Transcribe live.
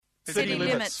City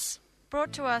Limits.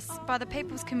 Brought to us by the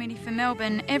People's Committee for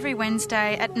Melbourne every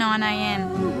Wednesday at 9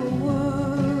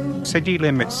 a.m. City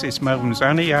Limits is Melbourne's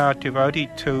only hour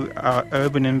devoted to our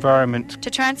urban environment. To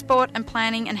transport and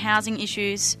planning and housing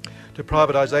issues. To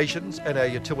privatisations and our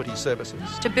utility services.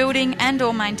 To building and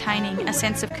or maintaining a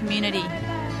sense of community.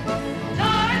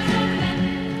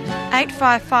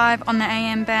 855 on the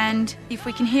AM band, if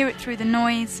we can hear it through the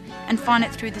noise and find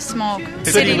it through the smog.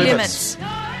 City Limits.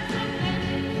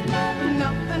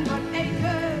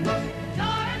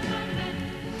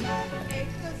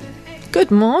 Good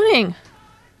morning.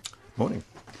 Morning.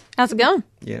 How's it going?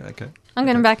 Yeah, okay. I'm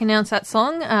going to back announce that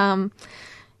song.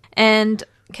 And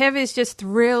Kev is just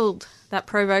thrilled that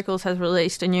Pro Vocals has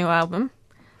released a new album.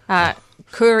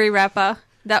 Koori rapper.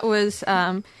 That was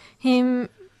him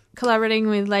collaborating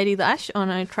with Lady Lash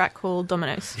on a track called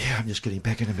Dominoes. Yeah, I'm just getting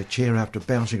back into my chair after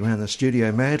bouncing around the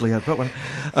studio madly. I've got one.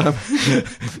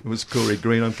 It was Corey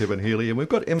Green. I'm Kevin Healy. And we've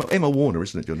got Emma Warner,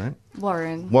 isn't it your name?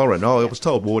 Warren. Oh, I was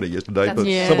told Warner yesterday,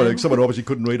 but someone obviously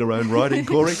couldn't read her own writing,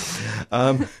 Corey.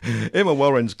 Emma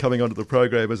Warren's coming onto the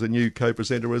program as a new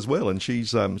co-presenter as well, and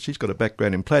she's got a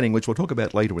background in planning, which we'll talk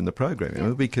about later in the program,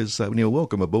 Emma, because you're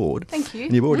welcome aboard. Thank you.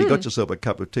 And you've already got yourself a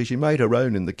cup of tea. She made her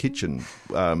own in the kitchen,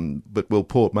 but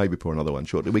we'll maybe pour another one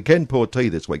shortly. We can pour tea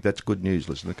this week. That's good news,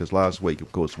 listener, because last week,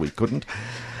 of course, we couldn't.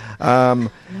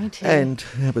 And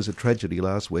it was a tragedy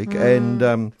last week.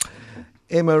 And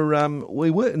Emma, we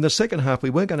were in the second half. We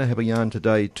weren't going to have a yarn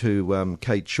today to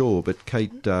Kate Shaw, but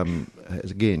Kate,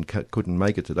 again, couldn't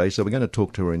make it today. So we're going to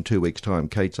talk to her in 2 weeks' time.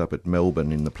 Kate's up at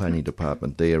Melbourne in the planning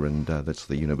department there, and that's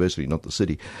the university, not the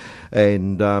city.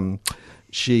 And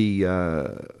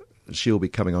she'll be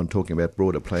coming on talking about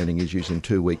broader planning issues in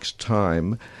 2 weeks'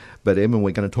 time. But Emma, we're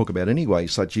going to talk about anyway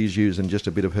such issues and just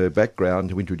a bit of her background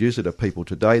to introduce her to people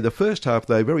today. The first half,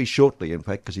 though, very shortly, in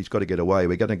fact, because he's got to get away,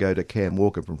 we're going to go to Cam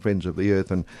Walker from Friends of the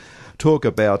Earth and talk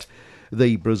about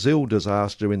the Brazil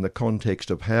disaster in the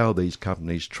context of how these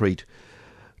companies treat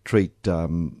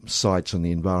sites and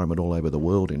the environment all over the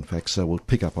world, in fact. So we'll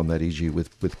pick up on that issue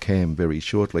with Cam very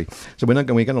shortly. So we're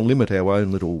going to limit our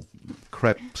own little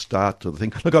crap start to the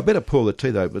thing. Look, I better pour the tea,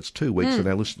 though. It's 2 weeks and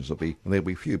our listeners there'll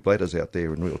be a few bladders out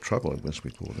there in real trouble unless we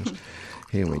pour this.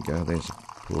 Here we go. There's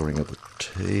pouring of the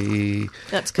tea.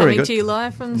 That's coming to you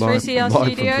live from the 3CR studio. Live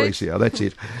from 3CR, that's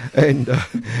it.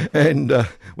 And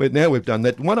now we've done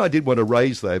that. One I did want to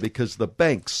raise, though, because the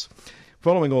banks,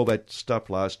 following all that stuff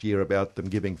last year about them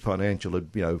giving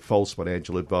false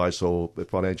financial advice or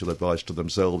financial advice to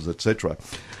themselves, etc.,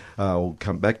 will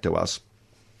come back to us,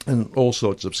 and all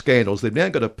sorts of scandals. They've now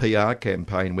got a PR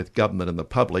campaign with government and the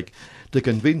public to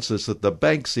convince us that the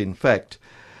banks, in fact,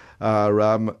 are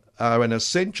an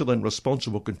essential and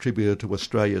responsible contributor to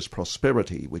Australia's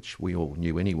prosperity, which we all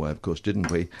knew anyway, of course, didn't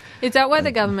we? Is that why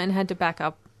the government had to back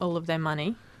up all of their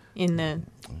money in the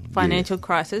financial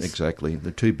crisis? Exactly.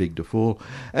 They're too big to fall.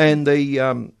 And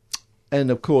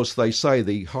of course, they say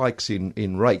the hikes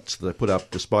in rates that they put up,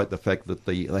 despite the fact that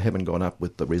they haven't gone up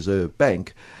with the Reserve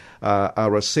Bank,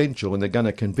 are essential, and they're going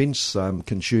to convince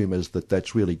consumers that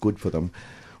that's really good for them.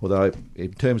 Although,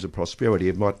 in terms of prosperity,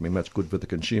 it might be much good for the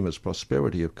consumer's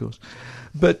prosperity, of course.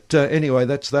 But anyway,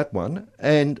 that's that one.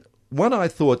 And one I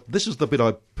thought, this is the bit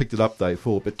I picked it up, though,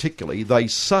 for particularly, they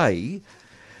say,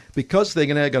 because they're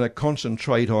now going to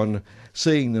concentrate on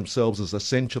seeing themselves as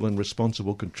essential and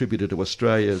responsible contributor to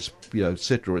Australia's, et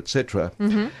cetera,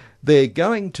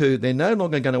 they're no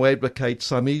longer going to advocate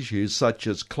some issues such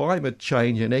as climate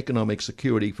change and economic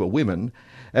security for women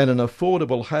and an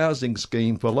affordable housing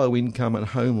scheme for low-income and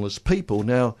homeless people.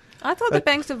 Now, I thought the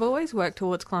banks have always worked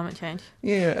towards climate change.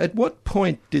 Yeah, at what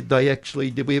point did we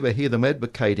ever hear them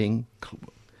advocating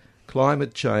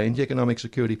climate change, economic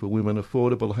security for women,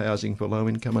 affordable housing for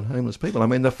low-income and homeless people? I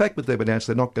mean, the fact that they've announced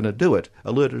they're not going to do it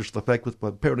alerted us to the fact that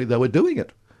apparently they were doing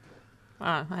it.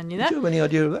 Oh, I knew that. Did you have any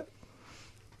idea of that?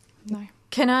 No.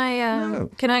 Can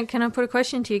I put a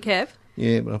question to you, Kev?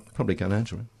 Yeah, but I probably can't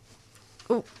answer it.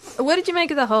 What did you make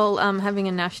of the whole having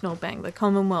a national bank, the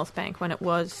Commonwealth Bank, when it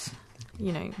was,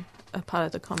 a part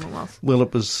of the Commonwealth? Well,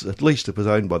 it was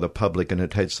owned by the public and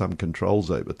it had some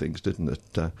controls over things, didn't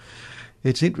it?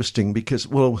 It's interesting because,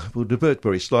 we'll divert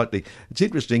very slightly. It's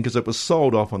interesting because it was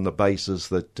sold off on the basis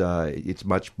that it's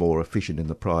much more efficient in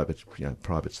the private.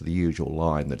 Private's the usual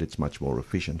line that it's much more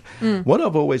efficient. What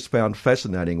I've always found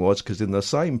fascinating was because in the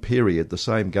same period, the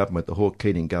same government, the Hawke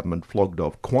Keating government, flogged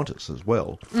off Qantas as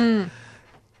well.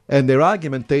 And their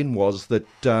argument then was that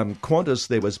Qantas,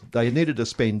 they needed to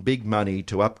spend big money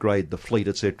to upgrade the fleet,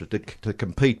 etc., to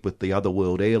compete with the other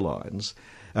world airlines.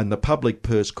 and the public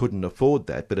purse couldn't afford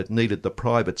that, but it needed the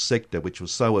private sector, which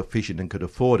was so efficient and could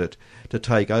afford it, to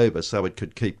take over so it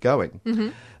could keep going. Mm-hmm.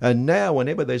 And now,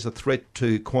 whenever there's a threat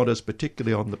to Qantas,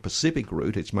 particularly on the Pacific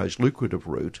route, its most lucrative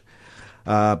route,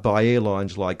 by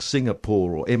airlines like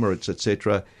Singapore or Emirates,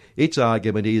 etc., its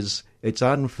argument is it's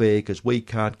unfair because we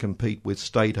can't compete with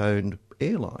state-owned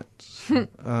airlines.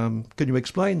 Can you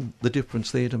explain the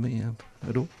difference there to me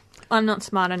at all? I'm not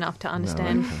smart enough to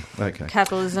understand Okay.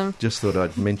 capitalism. Just thought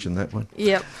I'd mention that one.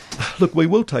 Yep. Look, we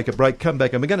will take a break, come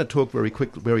back, and we're going to talk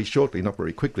very shortly,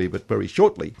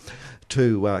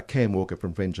 to Cam Walker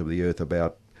from Friends of the Earth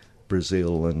about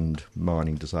Brazil and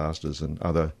mining disasters and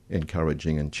other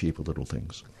encouraging and cheerful little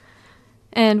things.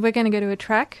 And we're going to go to a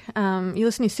track. You're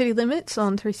listening to City Limits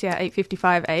on 3CR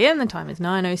 8:55 AM. The time is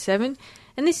 9:07.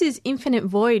 And this is Infinite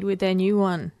Void with their new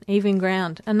one, Even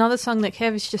Ground. Another song that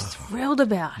Kev is just thrilled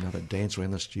about. Another dance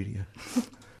around the studio.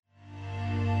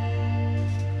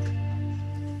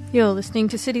 You're listening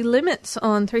to City Limits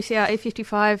on 3CR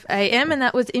 8:55 AM, and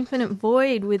that was Infinite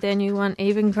Void with their new one,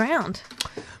 Even Ground.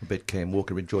 I bet Cam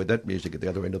Walker enjoyed that music at the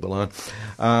other end of the line.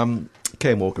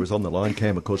 Cam Walker is on the line.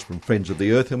 Cam, of course, from Friends of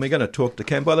the Earth, and we're going to talk to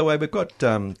Cam. By the way, we've got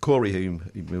Corey, who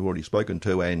we've already spoken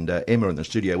to, and Emma in the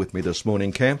studio with me this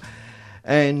morning, Cam.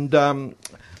 And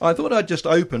I thought I'd just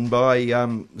open by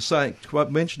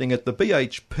mentioning at the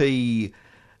BHP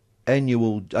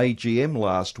annual AGM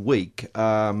last week,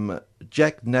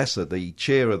 Jack Nasser, the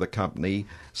chair of the company,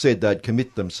 said they'd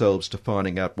commit themselves to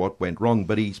finding out what went wrong.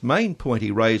 But his main point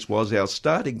he raised was our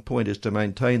starting point is to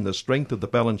maintain the strength of the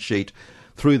balance sheet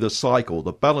through the cycle.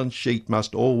 The balance sheet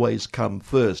must always come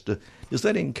first. Does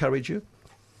that encourage you?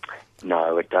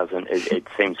 No, it doesn't. It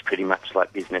seems pretty much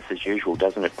like business as usual,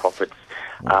 doesn't it? Profits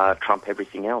trump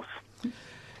everything else.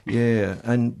 Yeah,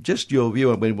 and just your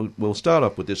view, I mean, we'll start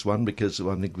off with this one because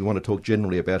I think we want to talk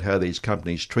generally about how these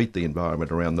companies treat the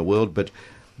environment around the world, but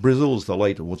Brazil's the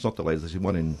latest, well, it's not the latest, there's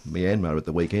one in Myanmar at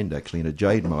the weekend, actually, in a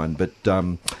jade mine, but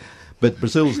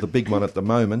Brazil's the big one at the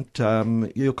moment.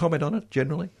 Your comment on it,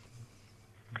 generally?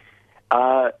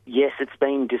 Yes, it's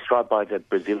been described by the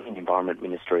Brazilian Environment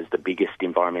Minister as the biggest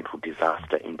environmental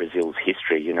disaster in Brazil's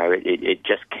history. You know, it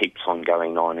just keeps on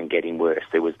going on and getting worse.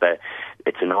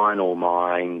 It's an iron ore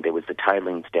mine. There was the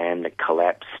tailings dam that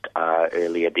collapsed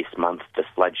earlier this month. The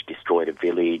sludge destroyed a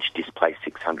village, displaced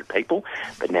 600 people,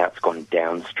 but now it's gone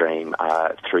downstream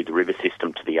through the river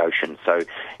system to the ocean. So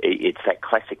it's that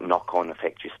classic knock-on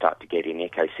effect you start to get in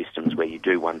ecosystems where you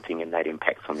do one thing and that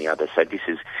impacts on the other. So this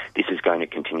is going to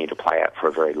continue to play out for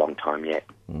a very long time yet.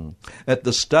 Mm. At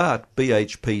the start,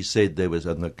 BHP said there was,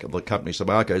 and the company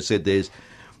Samarco said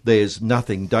there's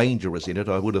nothing dangerous in it.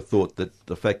 I would have thought that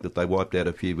the fact that they wiped out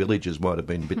a few villages might have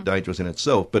been a bit dangerous in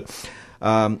itself, but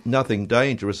nothing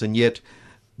dangerous, and yet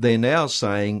they're now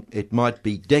saying it might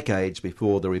be decades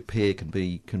before the repair can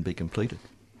be completed.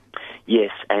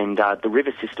 Yes, and the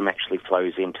river system actually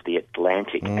flows into the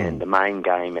Atlantic, and the main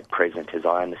game at present, as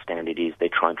I understand it, is they're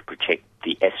trying to protect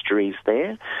the estuaries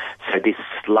there. So this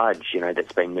sludge,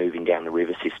 that's been moving down the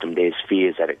river system, there's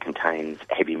fears that it contains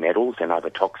heavy metals and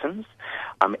other toxins.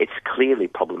 It's clearly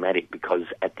problematic because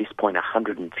at this point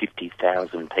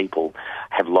 150,000 people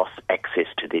have lost access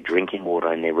to their drinking water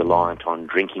and they're reliant on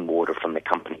drinking water from the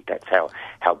company. That's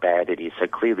how bad it is. So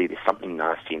clearly there's something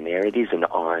nasty in there. It is an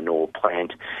iron ore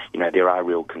plant. There are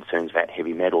real concerns about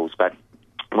heavy metals, but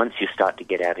once you start to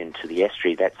get out into the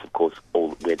estuary, that's, of course,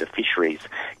 all where the fisheries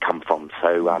come from.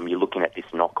 So you're looking at this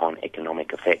knock-on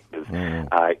economic effect of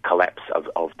collapse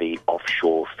of the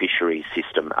offshore fisheries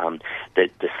system.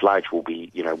 The sludge will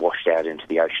be, washed out into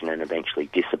the ocean and eventually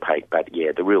dissipate. But,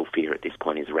 yeah, the real fear at this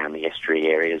point is around the estuary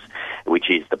areas, which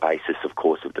is the basis, of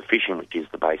course, of the fishing, which is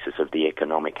the basis of the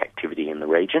economic activity in the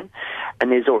region.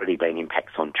 And there's already been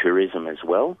impacts on tourism as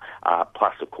well,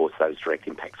 plus, of course, those direct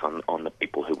impacts on the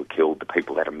people who were killed, the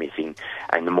people that are missing,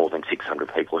 and the more than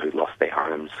 600 people who lost their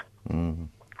homes. Mm.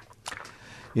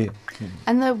 Yeah.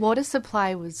 And the water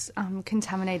supply was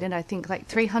contaminated, I think, like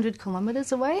 300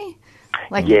 kilometres away.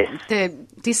 Like yes. The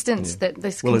distance that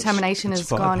this contamination has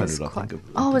gone is quite...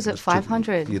 Oh, is it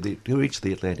 500? Yeah, they reached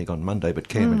the Atlantic on Monday, but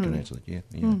Cameron can answer that.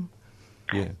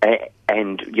 Yeah.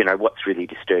 And, what's really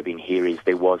disturbing here is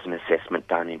there was an assessment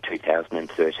done in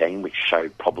 2013 which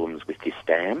showed problems with this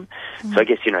dam. So I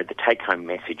guess, the take-home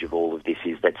message of all of this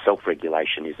is that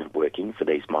self-regulation isn't working for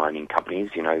these mining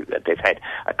companies. They've had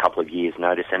a couple of years'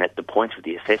 notice, and at the point of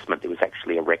the assessment there was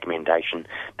actually a recommendation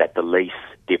that the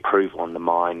approval on the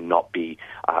mine not be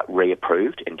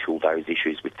reapproved until those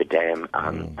issues with the dam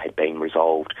had been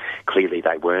resolved. Clearly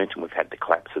they weren't, and we've had the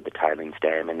collapse of the tailings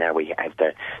dam, and now we have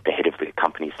the head of the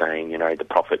company saying, the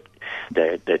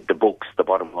the books, the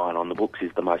bottom line on the books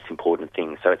is the most important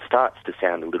thing. So it starts to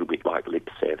sound a little bit like lip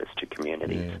service to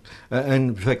communities. Yeah. And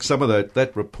in fact, some of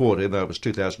that report, even though it was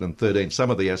 2013, some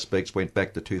of the aspects went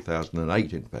back to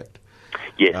 2008, in fact.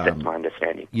 Yes, that's my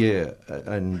understanding. Yeah,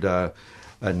 and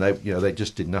they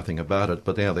just did nothing about it.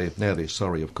 But now they're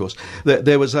sorry, of course.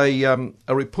 There was a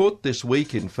report this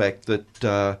week, in fact,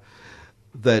 that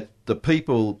the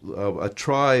people, a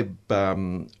tribe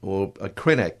or a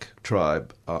Krenak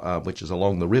tribe, which is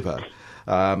along the river,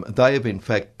 they have in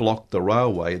fact blocked the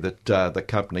railway that the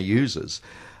company uses.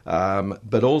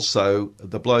 But also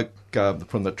the bloke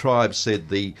from the tribe said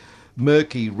the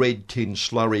murky red tin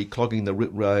slurry clogging the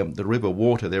river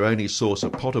water, their only source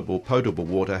of potable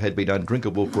water, had been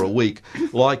undrinkable for a week.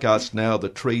 Like us now, the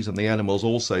trees and the animals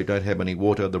also don't have any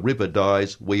water. The river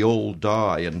dies, we all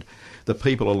die. And the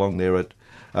people along there are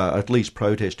at least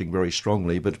protesting very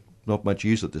strongly, but not much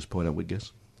use at this point, I would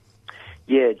guess.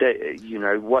 Yeah,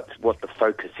 what the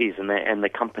focus is, and the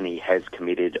company has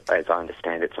committed, as I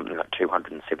understand it, something like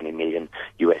 $270 million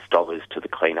to the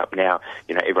cleanup. Now,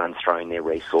 everyone's throwing their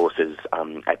resources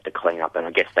at the cleanup, and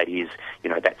I guess that is,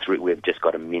 we've just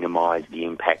got to minimise the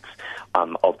impacts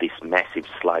of this massive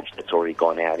sludge that's already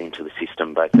gone out into the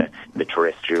system, both the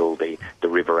terrestrial, the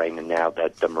riverine, and now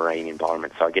the marine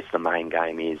environment. So I guess the main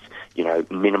game is,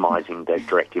 minimising the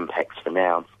direct impacts for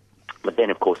now. But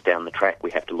then, of course, down the track, we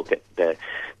have to look at the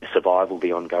survival,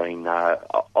 the ongoing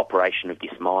operation of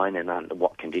this mine and under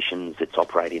what conditions it's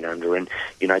operating under. And,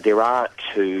 there are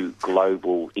two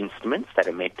global instruments that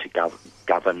are meant to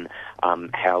govern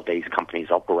how these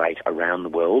companies operate around the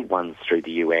world. One's through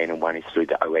the UN and one is through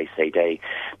the OECD.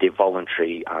 They're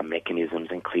voluntary mechanisms,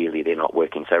 and clearly they're not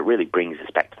working. So it really brings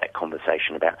us back to that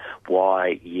conversation about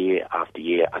why year after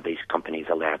year are these companies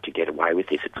allowed to get away with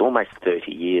this. It's almost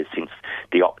 30 years since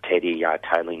the Ok Tedi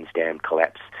tailings dam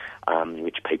collapse,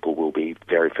 which people will be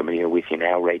very familiar with in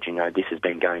our region. This has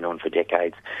been going on for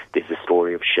decades. There's the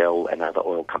story of Shell and other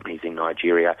oil companies in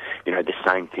Nigeria. The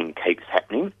same thing keeps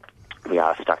happening. We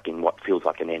are stuck in what feels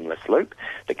like an endless loop.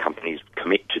 The companies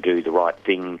commit to do the right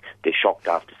thing. They're shocked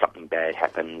after something bad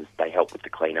happens. They help with the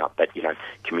clean-up, but,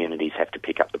 communities have to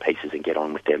pick up the pieces and get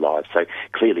on with their lives. So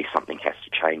clearly something has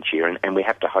to change here, and we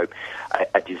have to hope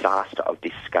a disaster of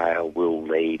this scale will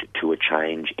lead to a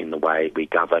change in the way we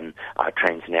govern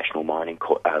transnational mining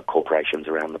corporations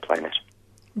around the planet.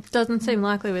 It doesn't seem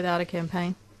likely without a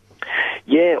campaign.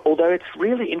 Yeah, although it's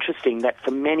really interesting that for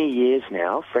many years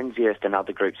now, Friends of the Earth and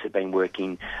other groups have been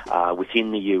working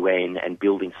within the UN and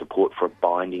building support for a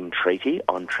binding treaty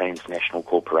on transnational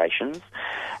corporations.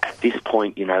 At this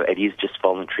point, it is just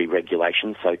voluntary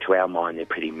regulation, so to our mind they're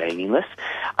pretty meaningless.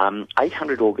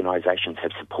 800 organisations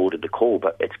have supported the call,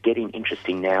 but it's getting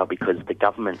interesting now because the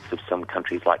governments of some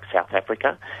countries like South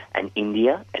Africa and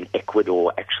India and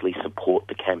Ecuador actually support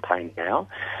the campaign now.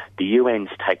 The UN's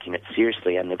taking it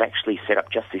seriously, and they've actually set up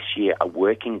just this year a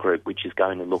working group which is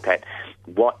going to look at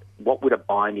what would a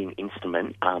binding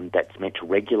instrument that's meant to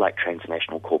regulate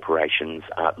transnational corporations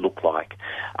look like.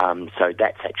 So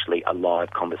that's actually a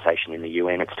live conversation in the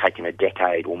UN. It's taken a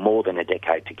decade or more than a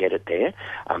decade to get it there,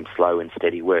 slow and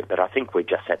steady work. But I think we're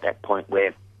just at that point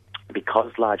where,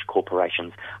 because large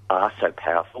corporations are so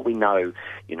powerful, we know,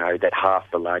 that half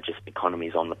the largest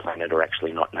economies on the planet are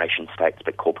actually not nation states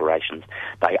but corporations.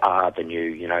 They are the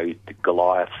new, the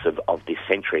Goliaths of this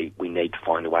century. We need to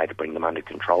find a way to bring them under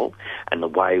control, and the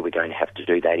way we're going to have to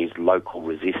do that is local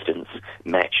resistance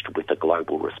matched with a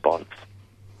global response.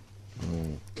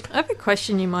 I have a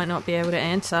question you might not be able to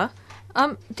answer.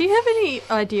 Do you have any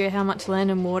idea how much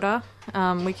land and water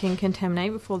we can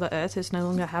contaminate before the Earth is no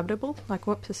longer habitable? Like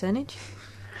what percentage?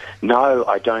 No,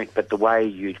 I don't, but the way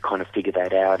you'd kind of figure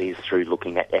that out is through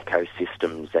looking at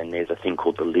ecosystems, and there's a thing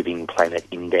called the Living Planet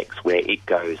Index where it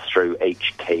goes through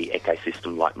each key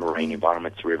ecosystem like marine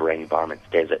environments, riverine environments,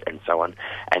 desert and so on,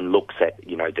 and looks at,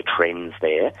 the trends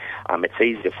there. It's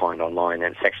easy to find online,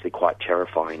 and it's actually quite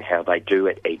terrifying how they do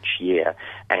it each year,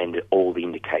 and all the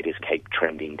indicators keep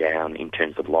trending down in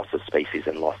terms of loss of species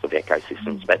and loss of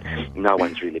ecosystems, but no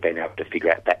one's really been able to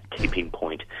figure out that tipping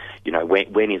point.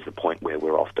 When is the point where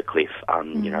we're off the cliff?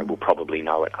 We'll probably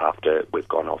know it after we've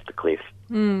gone off the cliff.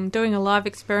 Doing a live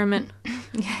experiment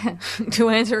to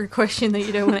answer a question that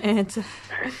you don't want to answer.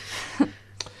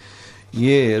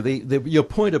 Yeah, your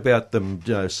point about them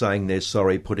saying they're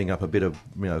sorry, putting up a bit of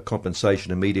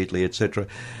compensation immediately, etc.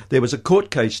 There was a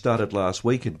court case started last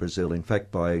week in Brazil, in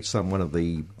fact, by one of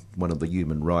the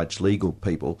human rights legal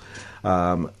people,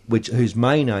 whose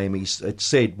main aim, it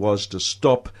said, was to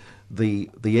stop the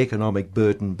economic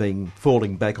burden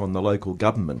falling back on the local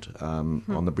government,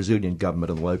 on the Brazilian government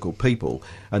and the local people,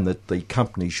 and that the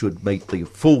company should meet the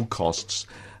full costs,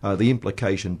 the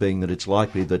implication being that it's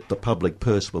likely that the public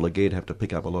purse will again have to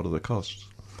pick up a lot of the costs.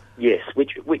 Yes,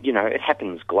 which it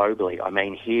happens globally. I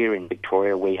mean, here in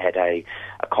Victoria, we had a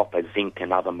copper, zinc,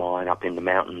 and other mine up in the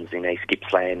mountains in East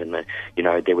Gippsland, and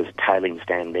there was a tailings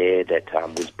dam there that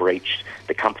was breached.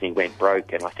 The company went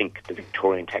broke, and I think the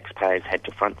Victorian taxpayers had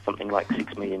to front something like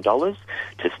 $6 million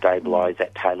to stabilise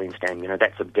that tailings dam.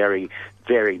 That's a very,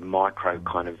 very micro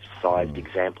kind of sized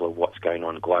example of what's going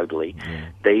on globally.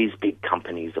 These big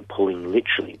companies are pulling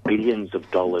literally billions of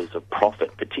dollars of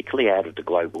profit, particularly out of the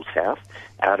global south,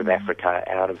 out of Africa,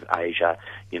 out of Asia,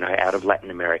 out of Latin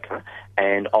America,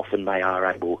 and often they are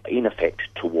able, in effect,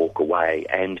 to walk away.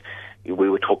 And we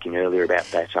were talking earlier about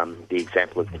that, the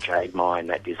example of the Jade Mine,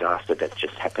 that disaster that's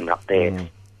just happened up there.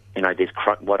 There's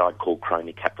what I'd call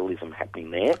crony capitalism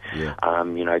happening there. Yeah.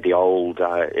 The old,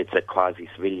 it's a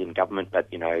quasi-civilian government, but,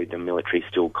 the military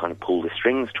still kind of pull the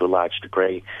strings to a large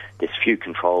degree. There's few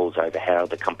controls over how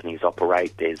the companies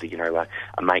operate. There's,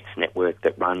 a mates network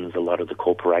that runs a lot of the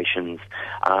corporations,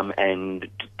 and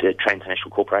the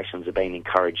transnational corporations are being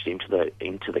encouraged into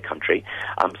the country.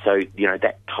 So,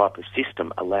 that type of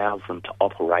system allows them to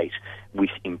operate with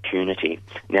impunity.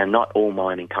 Now, not all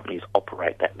mining companies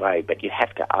operate that way, but you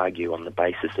have to argue on the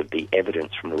basis of the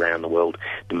evidence from around the world.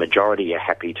 The majority are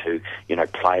happy to,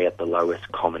 play at the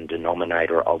lowest common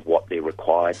denominator of what they're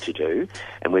required to do.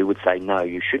 And we would say, no,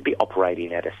 you should be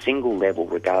operating at a single level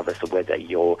regardless of whether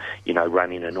you're,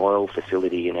 running an oil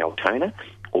facility in Altona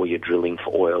or you're drilling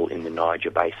for oil in the Niger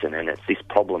Basin. And it's this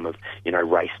problem of,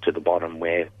 race to the bottom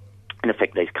where, in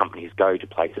effect, these companies go to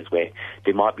places where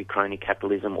there might be crony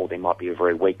capitalism, or there might be a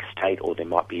very weak state, or there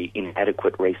might be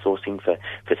inadequate resourcing for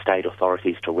state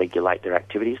authorities to regulate their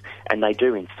activities. And they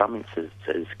do, in some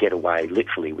instances, get away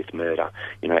literally with murder,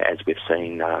 as we've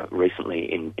seen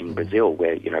recently in Brazil,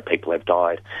 where, people have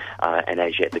died, and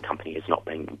as yet the company has not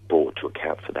been brought to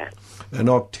account for that. And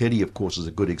Og Teddy, of course, is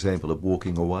a good example of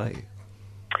walking away.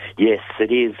 Yes,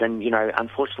 it is. And,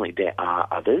 unfortunately there are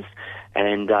others.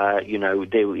 And, there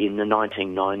in the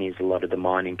 1990s, a lot of the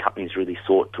mining companies really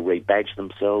sought to rebadge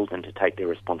themselves and to take their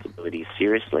responsibilities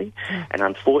seriously. And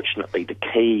unfortunately, the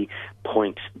key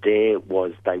point there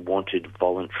was they wanted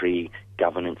voluntary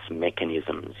governance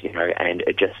mechanisms, and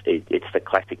it's the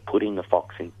classic putting the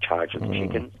fox in charge of the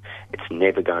chickens. It's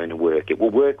never going to work. It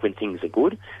will work when things are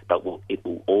good, but it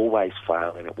will always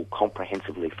fail, and it will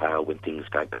comprehensively fail when things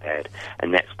go bad.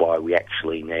 And that's why we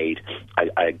actually need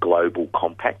a global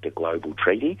compact, a global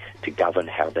treaty to govern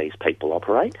how these people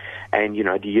operate. And,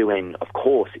 the UN, of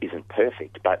course, isn't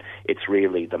perfect, but it's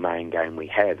really the main game we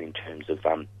have in terms of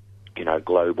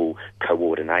global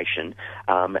coordination.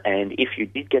 And if you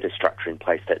did get a structure in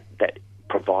place that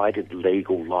provided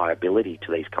legal liability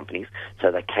to these companies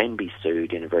so they can be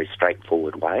sued in a very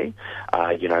straightforward way,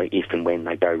 if and when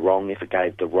they go wrong, if it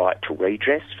gave the right to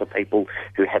redress for people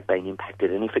who have been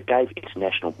impacted, and if it gave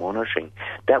international monitoring,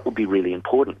 that would be really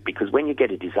important, because when you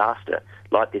get a disaster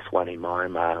like this one in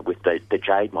Myanmar with the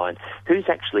Jade Mine, who's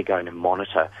actually going to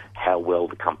monitor how well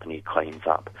the company cleans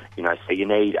up? So you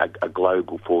need a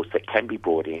global force that can be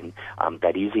brought in,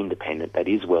 that is independent, that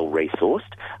is well resourced,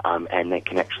 and that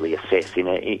can actually assess in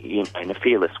a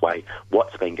fearless way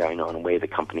what's been going on and where the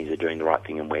companies are doing the right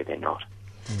thing and where they're not.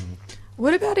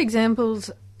 What about examples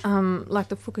like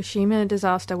the Fukushima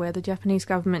disaster, where the Japanese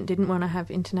government didn't want to have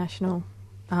international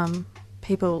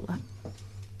people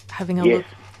having a look?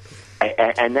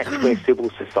 And that's where civil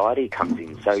society comes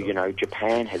in. So,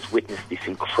 Japan has witnessed this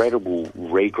incredible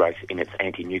regrowth in its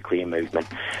anti-nuclear movement.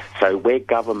 So where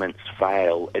governments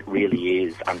fail, it really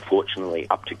is, unfortunately,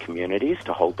 up to communities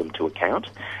to hold them to account.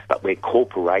 But where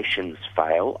corporations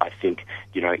fail, I think,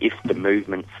 if the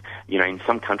movements, in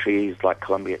some countries like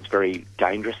Colombia, it's very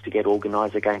dangerous to get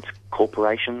organised against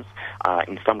corporations.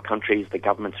 In some countries, the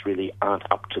governments really aren't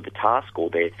up to the task,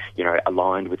 or they're,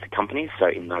 aligned with the companies. So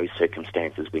in those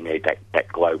circumstances, we need that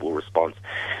global response.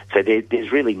 So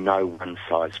there's really no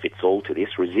one-size-fits-all to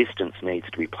this. Resistance needs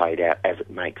to be played out as it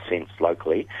makes sense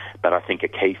locally. But I think a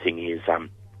key thing is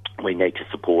we need to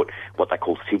support what they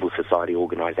call civil society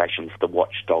organisations, the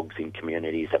watchdogs in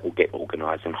communities that will get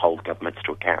organised and hold governments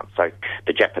to account. So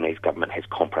the Japanese government has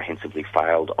comprehensively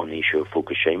failed on the issue of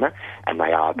Fukushima, and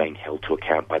they are being held to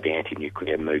account by the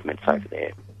anti-nuclear movements over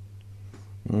there.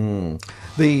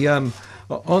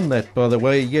 On that, by the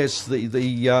way, yes,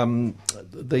 the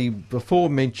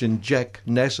before-mentioned Jack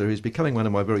Nasser is becoming one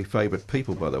of my very favourite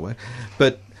people, by the way.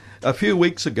 But a few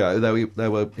weeks ago,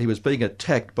 he was being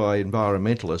attacked by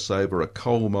environmentalists over a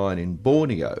coal mine in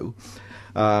Borneo.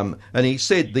 And he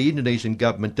said the Indonesian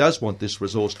government does want this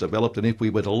resource developed, and if we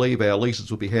were to leave, our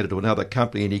leases would be handed to another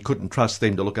company, and he couldn't trust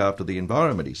them to look after the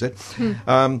environment, he said.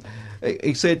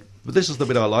 He said, but this is the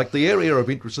bit I like, the area of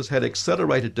interest has had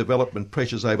accelerated development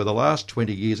pressures over the last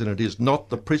 20 years, and it is not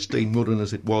the pristine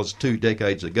wilderness it was 2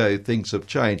 decades ago. Things have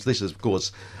changed. This is, of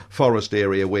course, forest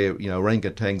area where,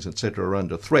 orangutans, etc., are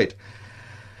under threat.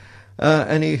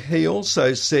 And he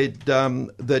also said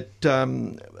that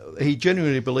he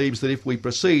genuinely believes that if we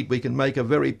proceed, we can make a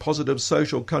very positive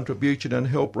social contribution and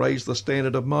help raise the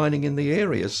standard of mining in the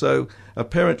area. So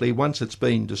apparently once it's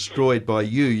been destroyed by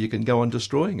you can go on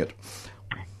destroying it.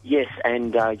 Yes,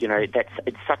 and,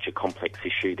 it's such a complex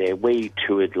issue there. We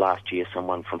toured last year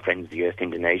someone from Friends of the Earth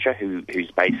Indonesia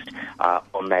who's based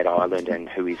on that island and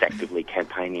who is actively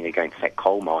campaigning against that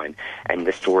coal mine. And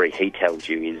the story he tells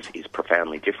you is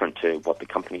profoundly different to what the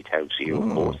company tells you, of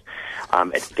course.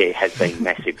 There has been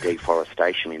massive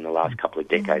deforestation in the last couple of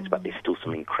decades, but there's still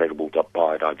some incredible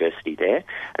biodiversity there.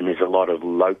 And there's a lot of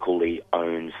locally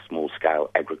owned small-scale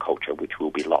agriculture which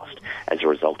will be lost as a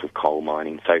result of coal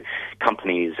mining. So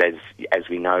companies, as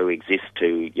we know, exist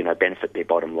to benefit their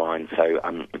bottom line. So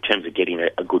in terms of getting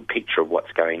a good picture of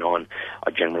what's going on,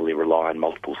 I generally rely on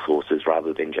multiple sources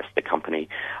rather than just the company.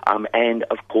 And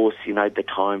of course, the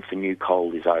time for new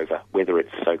coal is over, whether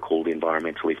it's so-called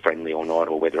environmentally friendly or not,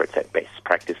 or whether it's at best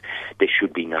practice. There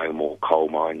should be no more coal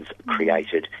mines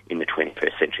created in the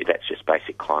 21st century. That's just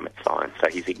basic climate science. So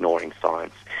he's ignoring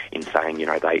science in saying,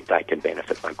 they can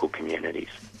benefit local communities.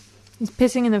 He's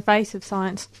pissing in the face of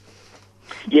science.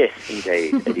 Yes,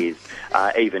 indeed, it is.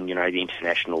 Even, the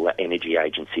International Energy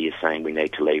Agency is saying we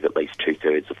need to leave at least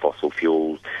 2/3 of fossil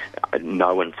fuels,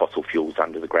 known fossil fuels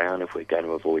under the ground if we're going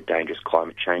to avoid dangerous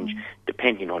climate change.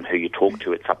 Depending on who you talk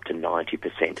to, it's up to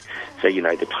 90%. So,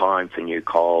 the time for new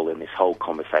coal and this whole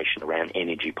conversation around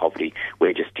energy poverty,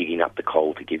 we're just digging up the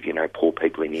coal to give, poor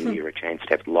people in India a chance to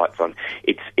have the lights on.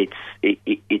 It's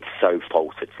so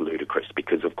false, it's ludicrous,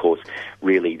 because, of course,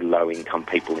 really low-income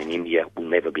people in India will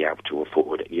never be able to afford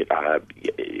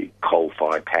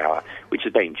coal-fired power, which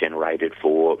has been generated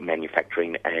for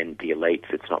manufacturing and the elites.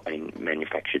 It's not been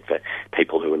manufactured for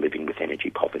people who are living with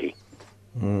energy poverty.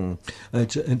 The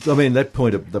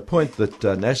point that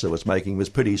NASA was making was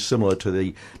pretty similar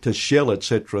to Shell,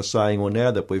 etc., saying, well,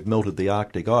 now that we've melted the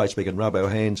Arctic ice, we can rub our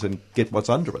hands and get what's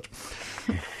under it.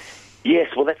 Yes,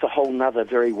 well, that's a whole nother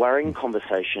very worrying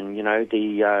conversation. There'll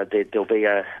be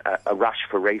a rush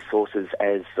for resources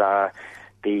as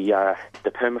the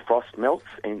permafrost melts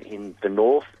in the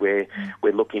north, where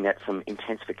we're looking at some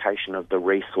intensification of the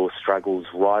resource struggles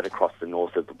right across the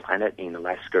north of the planet, in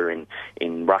Alaska,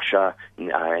 in Russia,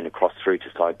 and across through to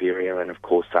Siberia, and of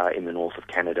course in the north of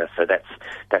Canada. So that's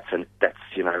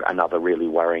another really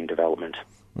worrying development.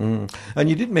 And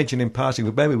you did mention in passing,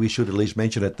 but maybe we should at least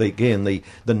mention it again, the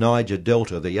Niger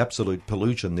Delta, the absolute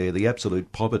pollution there, the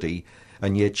absolute poverty,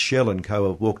 and yet Shell and Co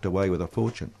have walked away with a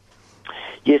fortune.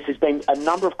 Yes, there's been a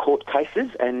number of court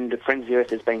cases, and Friends of the Earth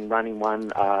has been running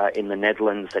one in the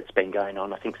Netherlands that's been going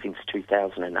on, I think, since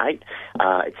 2008.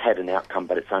 It's had an outcome,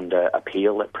 but it's under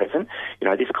appeal at present.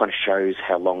 This kind of shows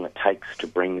how long it takes to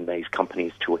bring these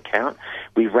companies to account.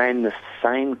 We ran the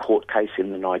same court case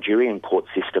in the Nigerian court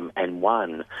system and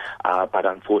won, but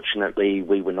unfortunately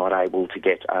we were not able to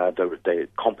get the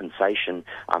compensation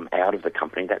out of the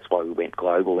company. That's why we went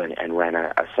global and ran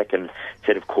a second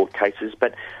set of court cases.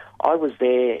 But I was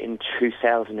there in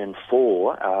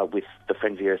 2004 with the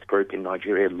Friends of the Earth group in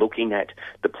Nigeria, looking at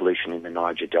the pollution in the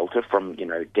Niger Delta from,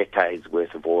 decades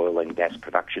worth of oil and gas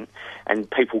production. And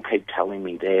people keep telling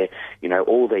me there,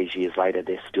 all these years later,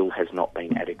 there still has not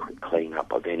been adequate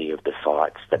clean-up of any of the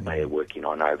sites that they are working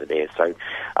on over there. So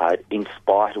in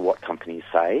spite of what companies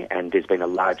say, and there's been a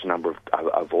large number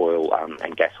of oil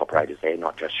and gas operators there,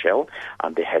 not just Shell,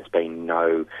 there has been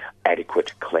no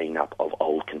adequate clean-up of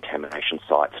old contamination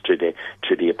sites to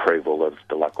the approval of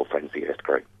the local Friends of the Earth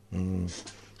group.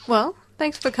 Well,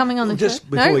 thanks for coming on the show.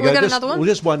 We've got another one. Well,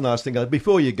 just one last thing.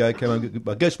 Before you go, Cameron,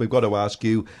 I guess we've got to ask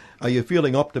you, are you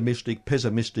feeling optimistic,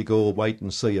 pessimistic, or wait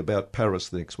and see about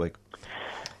Paris next week?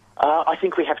 I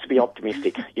think we have to be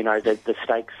optimistic. The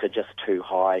stakes are just too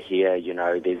high here.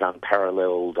 There's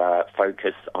unparalleled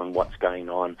focus on what's going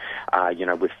on.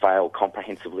 We've failed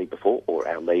comprehensively before, or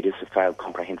our leaders have failed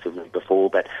comprehensively before,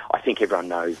 but I think everyone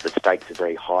knows the stakes are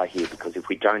very high here, because if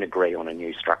we don't agree on a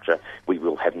new structure, we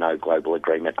will have no global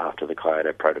agreement after the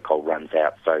Kyoto Protocol runs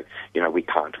out. So, we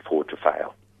can't afford to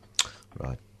fail.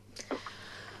 Right.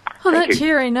 On that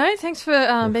cheery note, thanks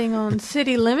for being on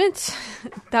City Limits.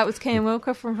 That was Cam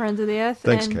Wilker from Friends of the Earth.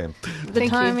 Thanks, and Cam. The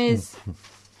time is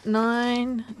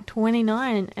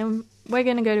 9:29, and we're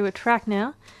going to go to a track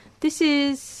now. This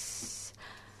is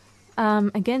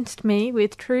Against Me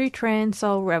with True Trans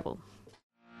Soul Rebel.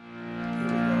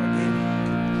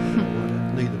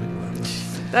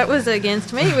 That was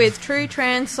Against Me with True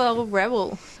Trans Soul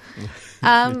Rebel.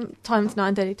 Time's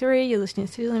 9:33. You're listening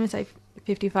to Limits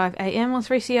 8:55 a.m. on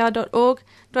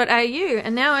 3cr.org.au.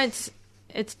 And now it's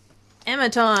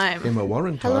Emma time. Emma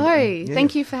Warren time. Hello. Yeah.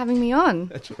 Thank you for having me on.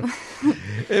 That's right.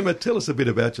 Emma, tell us a bit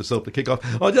about yourself to kick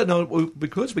off. I don't know,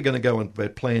 because we're going to go on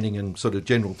about planning and sort of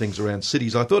general things around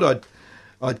cities, I thought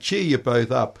I'd cheer you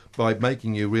both up by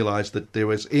making you realise that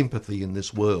there is empathy in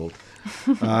this world.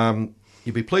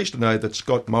 You'd be pleased to know that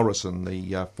Scott Morrison,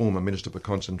 the former Minister for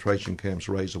Concentration Camps,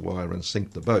 Razor Wire and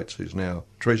Sink the Boats, who's now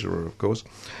Treasurer, of course,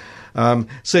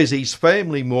 says his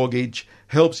family mortgage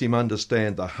helps him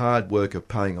understand the hard work of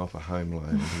paying off a home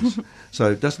loan.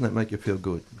 So doesn't that make you feel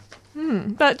good?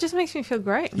 That just makes me feel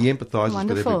great. He empathises with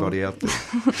Wonderful. everybody out there.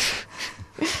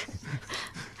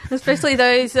 Especially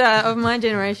those of my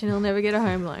generation who'll never get a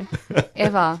home loan.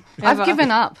 Ever. Ever. I've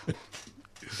given up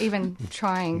even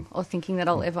trying or thinking that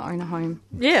I'll ever own a home.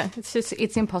 Yeah, it's just,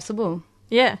 It's impossible.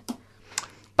 yeah.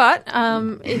 But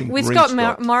with Ring Scott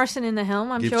Scott. Morrison in the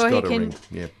helm, I'm Give sure he Scott a can ring.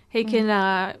 Yeah. he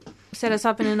can set us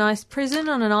up in a nice prison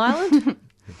on an island.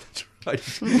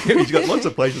 That's right. He's got lots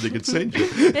of places he can send you.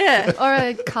 Yeah. Or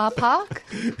a car park.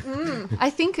 I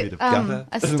think Bit of gutter.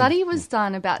 a study was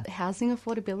done about housing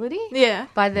affordability Yeah.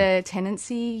 by the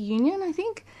tenancy union, I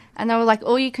think. And they were like,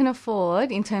 all you can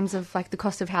afford in terms of like the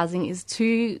cost of housing is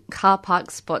 2 car park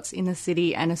spots in the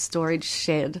city and a storage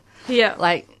shed. Yeah.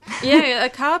 Like, Yeah, a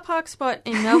car park spot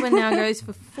in Melbourne now goes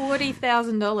for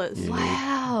 $40,000.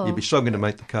 wow. You'd be struggling to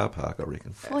make the car park, I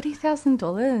reckon.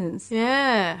 $40,000.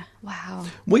 Yeah. Wow.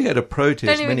 We had a protest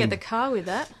Don't even many, get the car with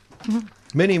that.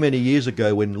 many years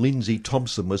ago when Lindsay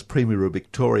Thompson was Premier of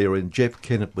Victoria and Jeff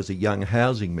Kennett was a young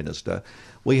housing minister.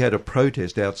 We had a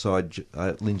protest outside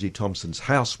Lindsay Thompson's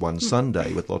house one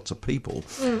Sunday with lots of people,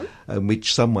 in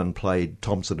which someone played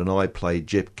Thompson and I played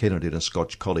Jeff Kennett in a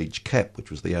Scotch College cap,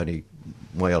 which was the only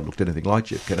way I looked anything like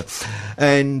Jeff Kennett.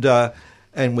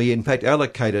 And we, in fact,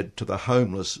 allocated to the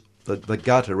homeless the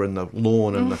gutter and the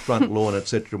lawn and the front lawn,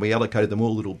 etc. And we allocated them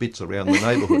all little bits around the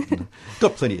neighbourhood. And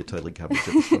got plenty of totally coverage.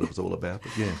 That's what it was all about.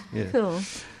 But yeah. Cool.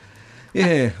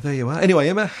 Yeah, there you are. Anyway,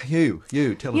 Emma, you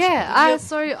tell us. Yeah,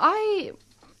 so I,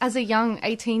 as a young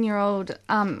 18-year-old,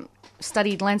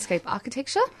 studied landscape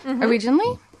architecture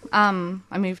originally.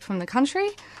 I moved from the country.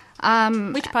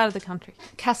 Which part of the country?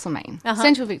 Castlemaine,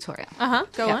 Central Victoria.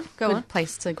 Go on. Good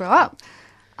place to grow up.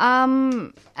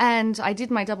 And I did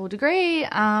my double degree,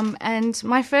 and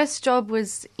my first job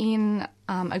was in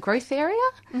a growth area,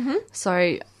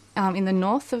 so in the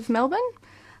north of Melbourne.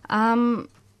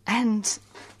 And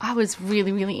I was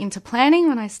really, really into planning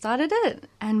when I started it,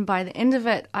 and by the end of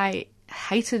it, I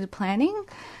hated planning.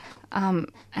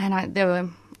 And there were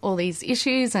all these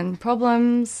issues and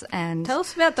problems. And Tell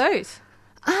us about those.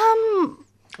 I'm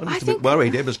just a bit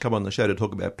worried. Emma's come on the show to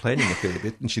talk about planning a fair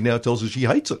bit, and she now tells us she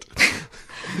hates it.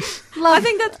 I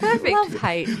think that's perfect. Love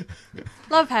hate.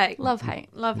 Love hate. Love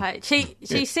hate. Love hate.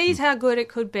 She sees how good it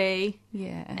could be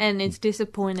Yeah. and is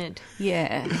disappointed.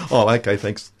 Yeah. Oh, okay,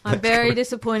 thanks. I'm very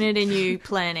disappointed in you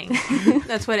planning.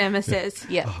 That's what Emma says.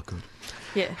 Yeah. Oh, good.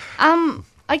 Yeah.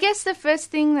 I guess the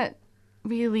first thing that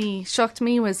really shocked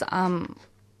me was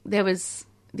there was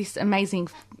this amazing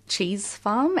cheese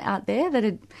farm out there that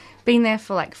had been there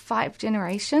for like 5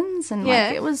 generations, and Yeah.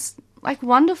 like it was like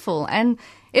wonderful, and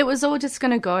it was all just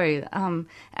going to go,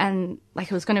 and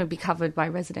like it was going to be covered by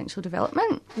residential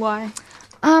development. Why?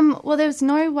 Well, there's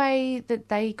no way that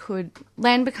they could.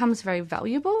 Land becomes very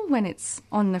valuable when it's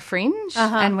on the fringe,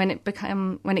 and when it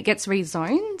gets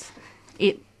rezoned,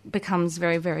 it becomes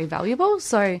very, very valuable.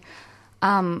 So,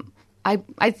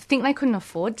 I think they couldn't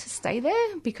afford to stay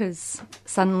there because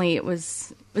suddenly it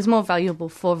was more valuable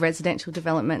for residential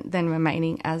development than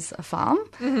remaining as a farm.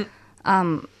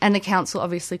 And the council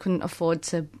obviously couldn't afford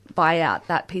to buy out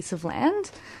that piece of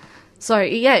land. So,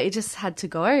 yeah, it just had to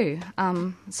go.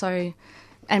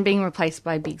 And being replaced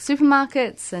by big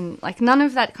supermarkets and, like, none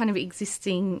of that kind of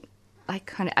existing, like,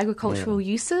 kind of agricultural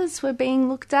uses were being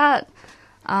looked at.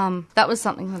 That was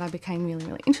something that I became really,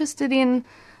 really interested in.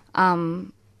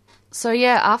 So,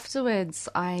 yeah, afterwards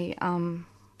I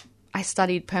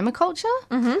studied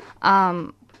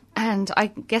permaculture. And I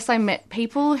guess I met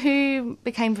people who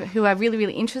are really,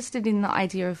 really interested in the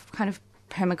idea of kind of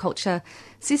permaculture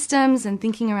systems and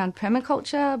thinking around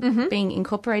permaculture being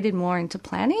incorporated more into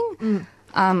planning.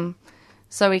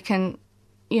 So we can,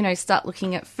 start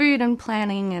looking at food and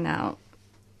planning and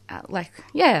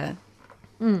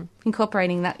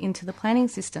incorporating that into the planning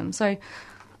system. So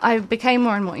I became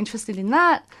more and more interested in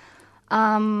that.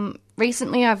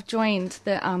 Recently I've joined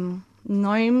the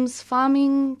Gnomes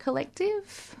Farming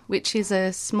Collective, which is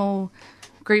a small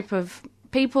group of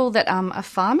people that are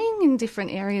farming in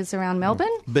different areas around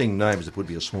Melbourne. Being gnomes, it would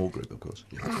be a small group, of course.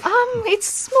 Yeah. It's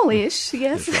smallish,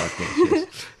 yes. Yes, right,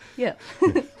 yes. Yeah.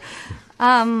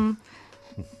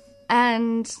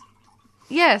 And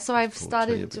yeah, so I've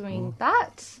started doing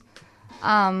that.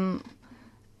 And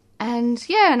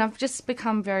I've just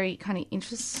become very kind of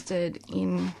interested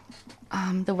in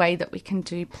the way that we can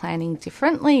do planning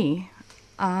differently.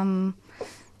 And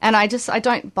I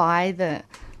don't buy the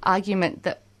argument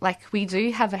that, like, we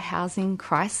do have a housing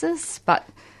crisis, but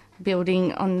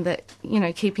building on the,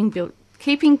 keeping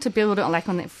to build on, like,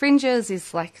 on the fringes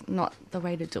is, like, not the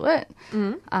way to do it.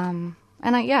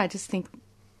 I just think,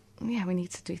 we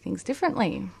need to do things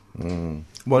differently.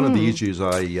 One of the issues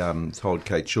I told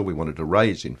Kate Shaw we wanted to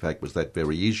raise, in fact, was that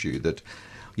very issue that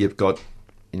you've got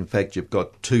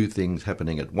two things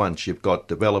happening at once. You've got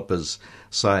developers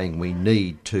saying we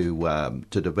need to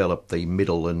develop the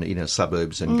middle and inner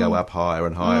suburbs and go up higher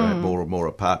and higher and more and more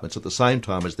apartments, at the same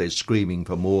time as they're screaming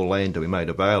for more land to be made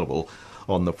available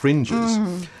on the fringes.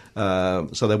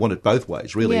 So they want it both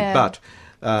ways, really. Yeah.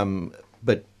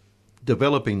 But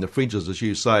developing the fringes, as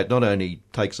you say, it not only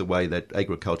takes away that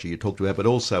agriculture you talked about, but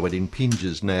also it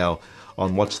impinges now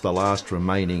on what's the last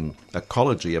remaining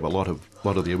ecology of a lot of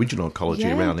the original ecology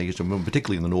around the eastern,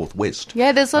 particularly in the northwest.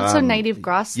 Yeah, there's lots of native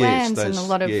grasslands and a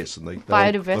lot of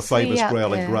biodiversity. The famous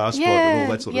growling grass plot and all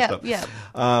that sort of stuff. Yeah.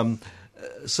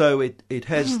 So it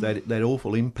has that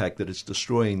awful impact that it's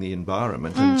destroying the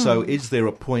environment. And so is there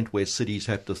a point where cities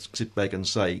have to sit back and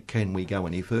say, can we go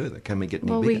any further? Can we get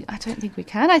any bigger? I don't think we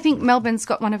can. I think Melbourne's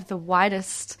got one of the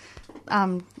widest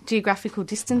geographical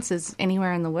distances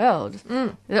anywhere in the world.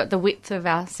 The width of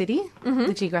our city,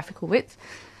 the geographical width.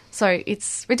 So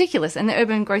it's ridiculous. And the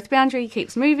urban growth boundary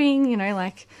keeps moving, they're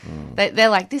like,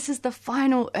 this is the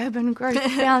final urban growth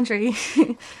boundary.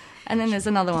 And then there's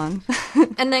another one.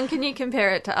 And then can you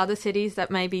compare it to other cities that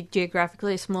may be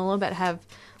geographically smaller but have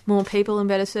more people and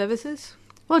better services?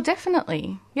 Well,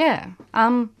 definitely, yeah.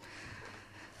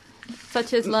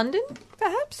 Such as London,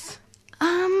 perhaps?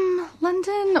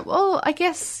 London, well, I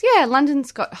guess,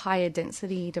 London's got higher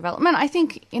density development. I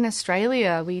think in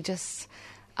Australia we just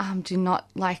do not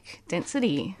like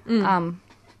density,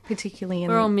 particularly in...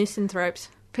 We're all misanthropes.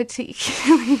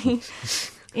 Particularly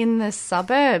in the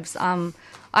suburbs.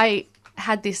 I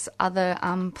had this other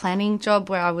planning job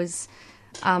where I was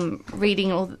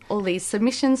reading all these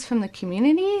submissions from the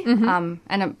community, and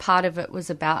a part of it was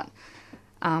about,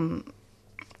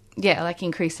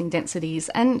 increasing densities.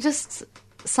 And just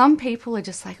some people are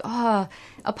just like,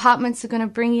 apartments are going to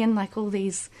bring in, like, all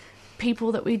these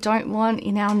people that we don't want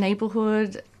in our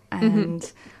neighbourhood. And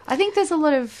I think there's a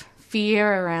lot of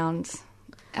fear around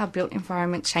our built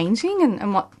environment changing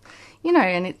and what,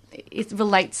 and it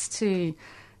relates to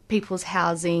people's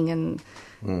housing and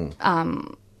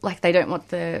they don't want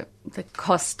the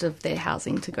cost of their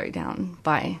housing to go down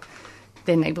by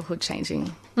their neighbourhood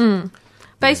changing.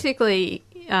 Basically,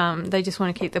 they just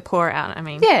want to keep the poor out, I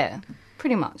mean. Yeah,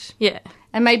 pretty much. Yeah.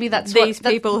 And maybe that's These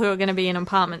people who are going to be in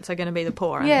apartments are going to be the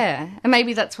poor. Yeah, and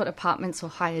maybe that's what apartments or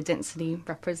higher density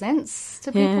represents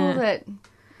to people that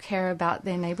care about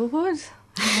their neighbourhood.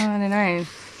 I don't know.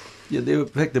 Yeah, in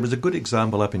fact, there was a good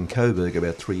example up in Coburg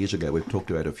about 3 years ago we've talked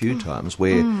about a few times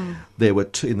where there were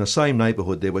in the same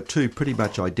neighbourhood there were two pretty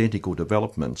much identical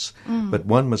developments, but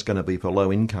one was going to be for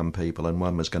low-income people and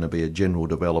one was going to be a general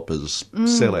developer's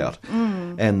sellout.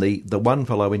 And the one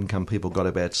for low-income people got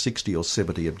about 60 or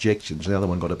 70 objections, the other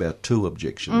one got about 2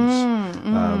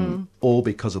 objections, all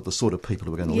because of the sort of people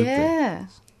who were going to live there,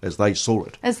 as they saw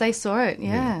it. As they saw it,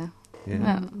 yeah.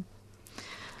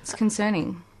 It's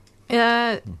concerning.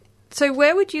 So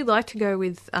where would you like to go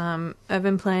with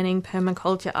urban planning,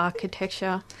 permaculture,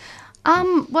 architecture?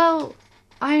 Well,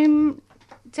 I'm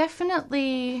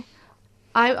definitely...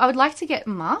 I would like to get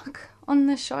Mark on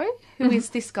the show, who is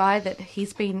this guy that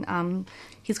he's been...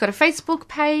 he's got a Facebook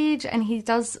page and he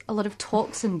does a lot of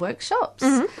talks and workshops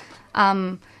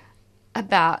about,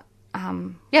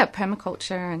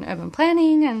 permaculture and urban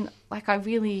planning. And, I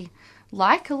really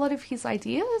like a lot of his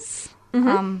ideas.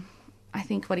 I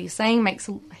think what he's saying makes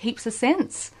heaps of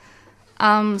sense.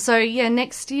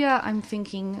 Next year I'm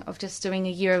thinking of just doing a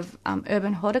year of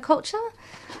urban horticulture.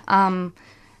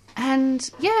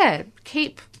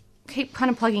 Keep kind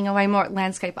of plugging away more at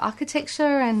landscape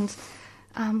architecture and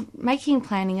making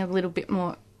planning a little bit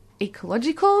more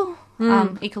ecological,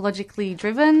 ecologically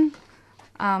driven.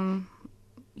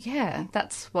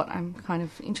 That's what I'm kind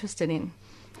of interested in.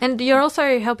 And you're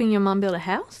also helping your mum build a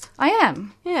house? I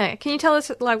am. Yeah. Can you tell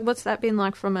us, what's that been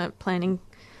like from a planning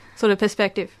sort of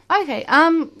perspective? Okay.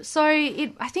 So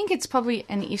I think it's probably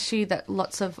an issue that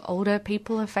lots of older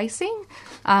people are facing.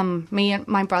 Me and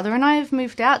my brother and I have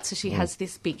moved out, so she has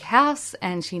this big house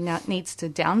and she now needs to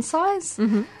downsize.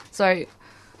 Mm-hmm. So,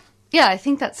 yeah, I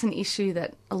think that's an issue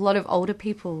that a lot of older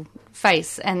people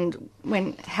face. And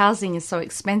when housing is so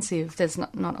expensive, there's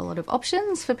not a lot of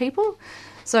options for people.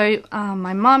 So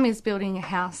my mum is building a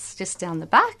house just down the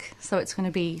back. So it's going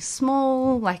to be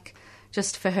small,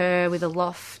 just for her with a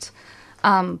loft.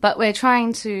 But we're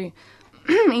trying to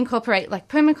incorporate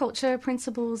permaculture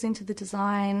principles into the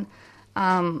design.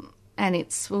 And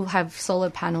we'll have solar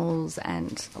panels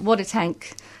and a water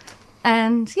tank.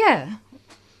 And yeah.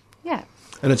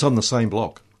 And it's on the same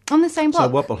block. On the same block. So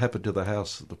what will happen to the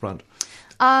house at the front?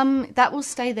 That will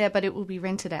stay there, but it will be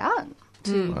rented out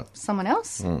to someone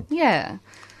else. Yeah.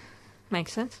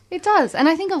 Makes sense. It does. And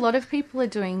I think a lot of people are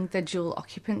doing the dual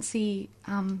occupancy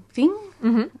thing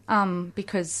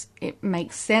because it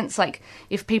makes sense.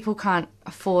 If people can't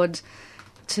afford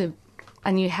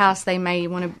a new house, they may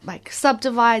want to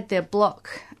subdivide their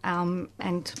block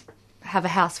and have a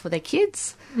house for their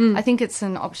kids. I think it's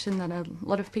an option that a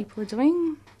lot of people are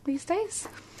doing these days.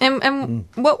 And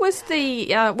what was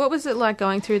it like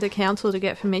going through the council to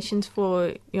get permissions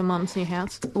for your mum's new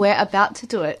house? We're about to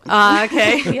do it.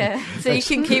 Okay. Yeah. So you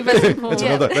can keep us informed.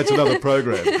 That's another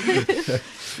program.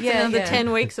 Another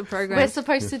 10 weeks of program. We're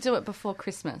supposed to do it before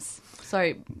Christmas.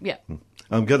 So, yeah.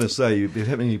 I'm going to say, you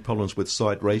have any problems with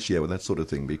site ratio and that sort of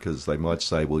thing, because they might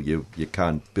say, well, you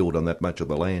can't build on that much of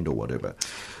the land or whatever.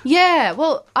 Yeah,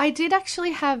 well, I did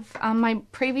actually have, my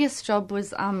previous job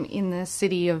was in the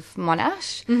city of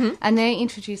Monash, and they're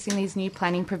introducing these new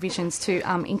planning provisions to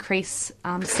increase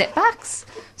setbacks,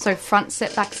 so front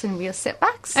setbacks and rear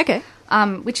setbacks. Okay.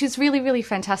 Which is really, really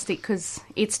fantastic because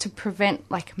it's to prevent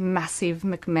massive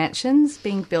McMansions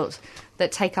being built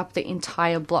that take up the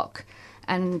entire block.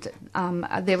 And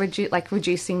they're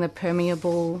reducing the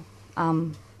permeable,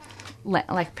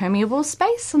 permeable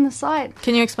space on the site.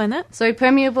 Can you explain that? So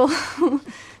permeable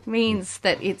means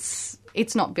that it's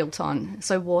not built on,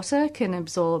 so water can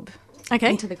absorb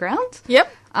into the ground. Yep.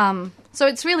 So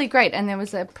it's really great, and there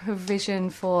was a provision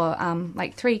for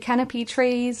 3 canopy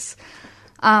trees,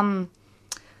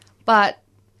 but.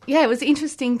 Yeah, it was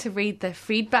interesting to read the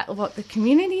feedback of what the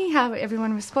community, how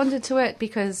everyone responded to it,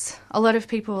 because a lot of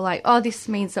people were like, oh, this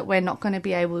means that we're not going to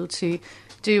be able to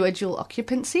do a dual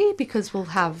occupancy because we'll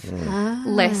have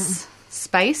less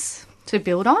space to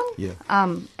build on. Yeah.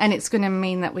 And it's going to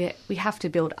mean that we have to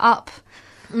build up,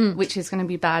 which is going to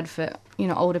be bad for,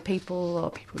 older people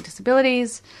or people with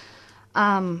disabilities.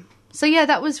 So, yeah,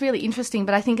 that was really interesting.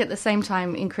 But I think at the same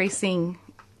time, increasing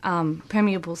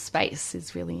permeable space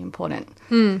is really important.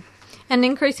 And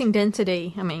increasing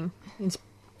density, is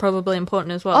probably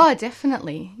important as well. Oh,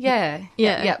 definitely. Yeah.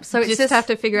 Yeah. So you just have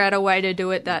to figure out a way to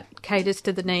do it that caters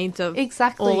to the needs of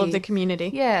all of the community.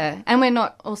 Yeah. And we're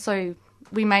not also,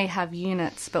 we may have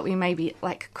units, but we may be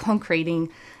concreting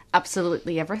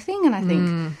absolutely everything. And I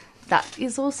think that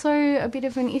is also a bit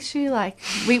of an issue.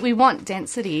 We want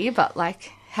density, but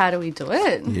how do we do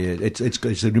it? Yeah,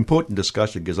 it's an important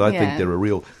discussion because I think there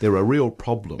are real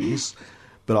problems,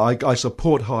 but I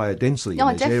support higher density in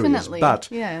these areas. But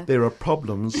there are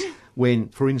problems when,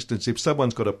 for instance, if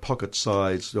someone's got a pocket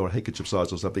size or a handkerchief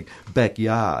size or something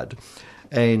backyard,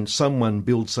 and someone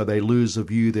builds so they lose a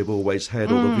view they've always had,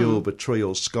 or the view of a tree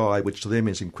or sky, which to them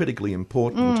is critically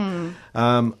important.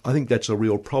 I think that's a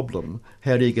real problem.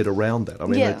 How do you get around that?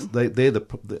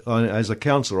 They're as a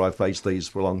counsellor, I faced these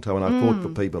for a long time, and I fought for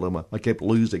people, and I kept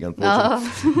losing,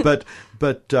 unfortunately.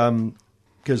 But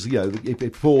because if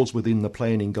it falls within the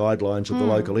planning guidelines of the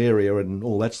local area and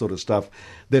all that sort of stuff,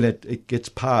 then it gets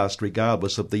passed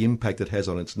regardless of the impact it has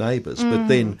on its neighbours. But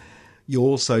then you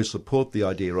also support the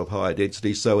idea of higher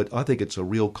density, so I think it's a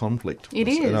real conflict. It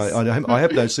is. And I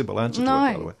have no simple answer to it,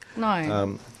 by the way.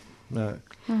 No.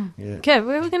 Yeah. Okay,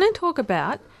 we're going to talk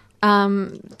about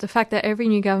the fact that every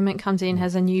new government comes in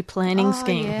has a new planning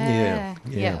scheme.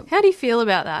 Yeah. How do you feel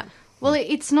about that? Well,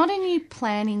 it's not a new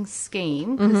planning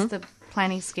scheme because the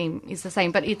planning scheme is the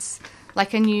same, but it's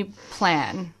a new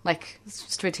plan,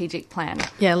 strategic plan.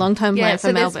 Yeah, long-term plan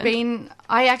for Melbourne.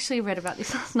 I actually read about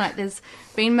this last night. There's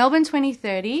been Melbourne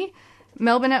 2030,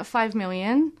 Melbourne at 5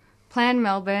 million, Plan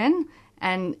Melbourne,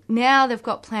 and now they've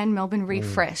got Plan Melbourne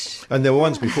Refresh. And there were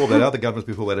ones before that, other governments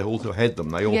before that also had them.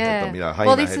 They all had them.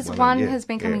 Well, this is one has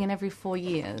been coming in every 4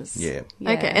 years. Yeah.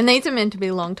 Okay, and these are meant to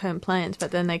be long-term plans,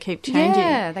 but then they keep changing.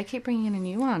 Yeah, they keep bringing in a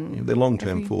new one. Yeah, they're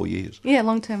long-term 4 years. Yeah,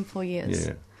 long-term 4 years.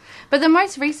 Yeah. But the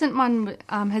most recent one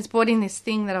has brought in this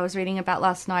thing that I was reading about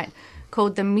last night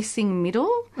called the missing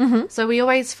middle. Mm-hmm. So we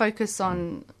always focus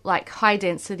on like high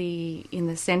density in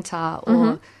the centre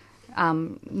or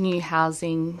new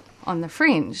housing on the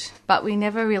fringe, but we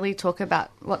never really talk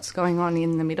about what's going on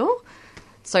in the middle.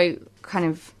 So kind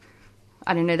of,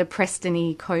 I don't know, the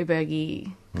Preston-y,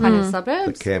 Coburg-y kind of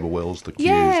suburbs. The Camberwells, the Kews,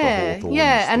 yeah, the Hawthorns.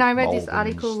 Yeah, and the I read this Malverns.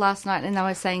 article last night and they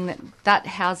were saying that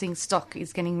housing stock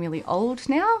is getting really old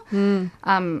now.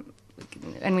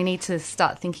 And we need to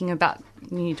start thinking about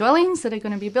new dwellings that are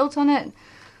going to be built on it.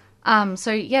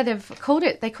 So, yeah, they call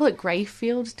it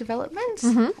greyfield development.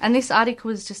 And this article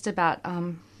was just about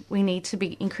we need to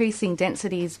be increasing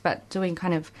densities but doing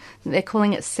kind of, they're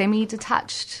calling it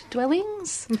semi-detached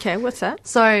dwellings. Okay, what's that?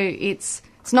 So it's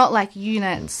not like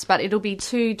units, but it'll be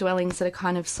two dwellings that are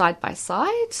kind of side by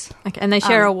side. Okay, and they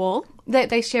share a wall?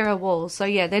 They share a wall. So,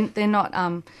 yeah, they're not...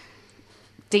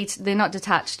 they're not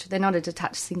detached. They're not a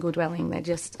detached single dwelling. They're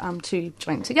just two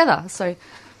joined together. So,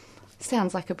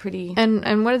 sounds like a pretty...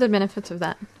 And what are the benefits of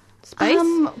that? Space?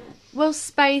 Well,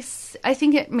 space, I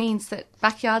think it means that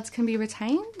backyards can be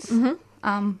retained.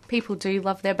 People do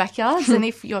love their backyards, and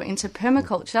if you're into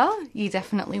permaculture, you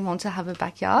definitely want to have a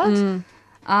backyard.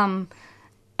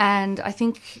 And I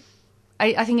think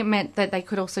it meant that they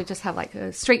could also just have like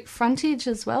a street frontage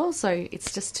as well. So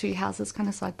it's just two houses kind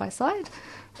of side by side.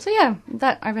 So yeah,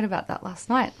 I read about that last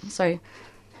night. So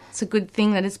it's a good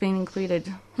thing that it's been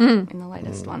included in the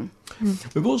latest one.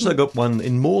 We've also got one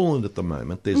in Moreland at the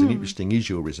moment. There's an interesting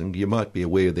issue arisen. You might be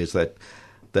aware there's that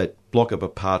block of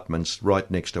apartments right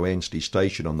next to Anstey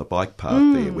Station on the bike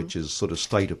path there, which is sort of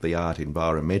state-of-the-art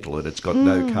environmental, and it's got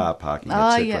no car parking,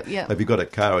 etc. Yeah. If you've got a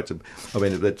car,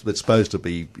 that's supposed to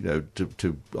be,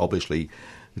 to obviously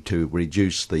to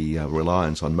reduce the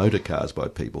reliance on motor cars by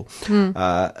people.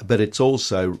 But it's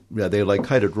also, they're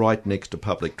located right next to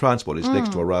public transport. It's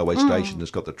next to a railway station.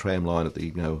 It's got the tram line at the,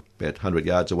 about 100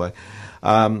 yards away.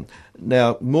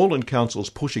 Now, Moreland Council's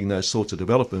pushing those sorts of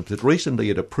developments, but recently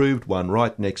it approved one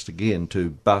right next again to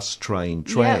bus, train,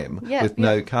 tram with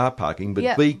no car parking, but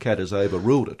VCAT has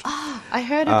overruled it. I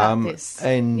heard about this.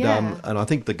 And I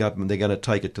think the government, they're going to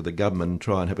take it to the government and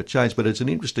try and have a change. But it's an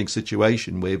interesting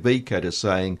situation where VCAT is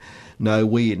saying, no,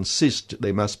 we insist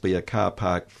there must be a car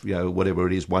park, whatever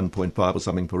it is, 1.5 or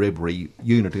something for every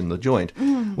unit in the joint,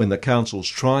 when the council's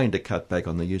trying to cut back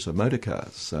on the use of motor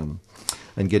cars.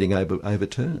 And getting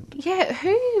overturned. Yeah,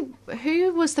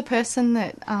 who was the person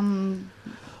that...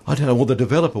 I don't know. Well, the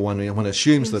developer one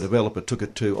assumes the developer took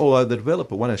it to... Although the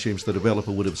developer one assumes the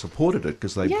developer would have supported it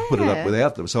because they put it up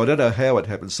without them. So I don't know how it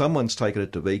happened. Someone's taken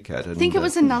it to VCAT. And, I think it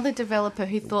was another developer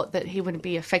who thought that he would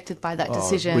be affected by that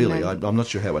decision. Really? I'm not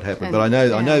sure how it happened. But I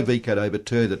know VCAT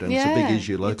overturned it and it's a big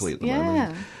issue locally at the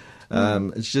moment.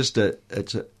 It's just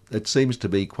it seems to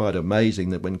be quite amazing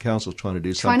that when council's trying to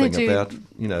do something about, that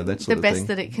sort of thing. The best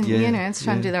that it can, it's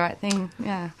trying to do the right thing,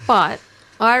 But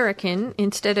I reckon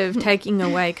instead of taking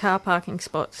away car parking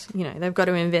spots, they've got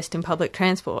to invest in public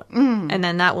transport. And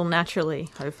then that will naturally,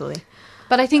 hopefully...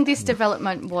 But I think this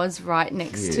development was right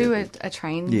next to a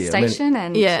train station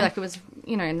and it was,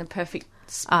 in the perfect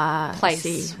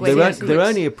place. They're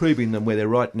only approving them where they're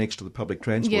right next to the public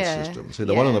transport system. So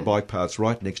the one on the bike path's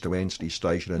right next to Anstey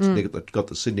Station. It's got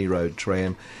the Sydney Road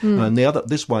tram, and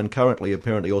this one currently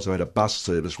apparently also had a bus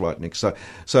service right next.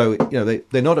 So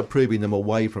they're not approving them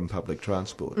away from public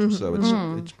transport. So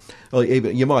it's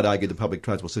even you might argue the public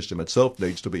transport system itself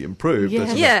needs to be improved.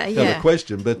 That's another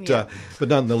question. But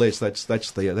nonetheless, that's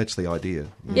the idea.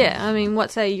 Yeah, I mean,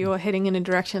 what say you're heading in a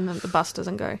direction that the bus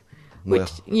doesn't go?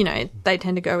 Which, they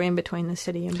tend to go in between the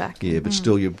city and back. Yeah, but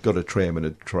still you've got a tram and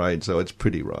a train, so it's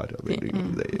pretty right. I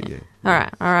mean, All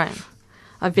right.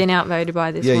 I've been outvoted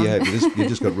by this one. Yeah, you have. You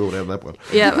just got ruled out on that one.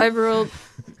 Yeah, overruled.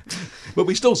 But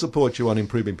we still support you on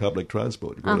improving public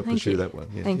transport. You've got to pursue that one.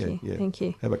 Yeah, Thank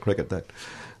you. Have a crack at that.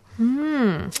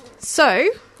 So,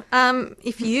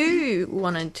 if you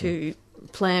wanted to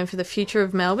plan for the future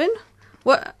of Melbourne,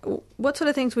 what sort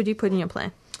of things would you put in your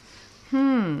plan?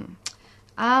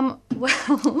 Well...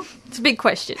 It's a big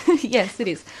question. Yes, it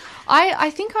is.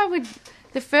 I think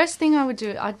the first thing I would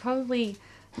do, I'd probably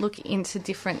look into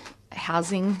different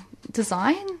housing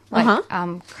design, like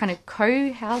kind of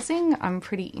co-housing I'm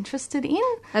pretty interested in.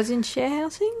 As in share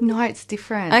housing? No, it's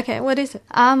different. Okay, what is it?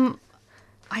 I'm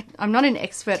not an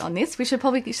expert on this. We should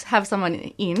probably have someone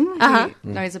in who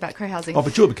knows about co-housing. Oh,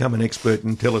 but you'll become an expert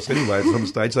and tell us anyway at some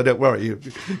stage, so don't worry.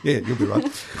 You'll be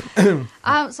right.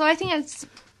 So I think it's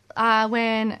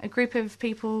when a group of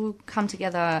people come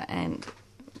together and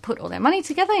put all their money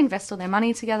together, invest all their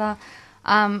money together,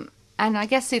 and I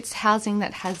guess it's housing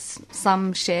that has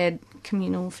some shared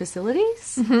communal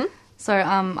facilities.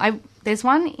 So there's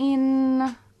one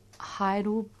in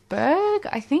Heidelberg,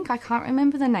 I think. I can't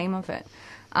remember the name of it.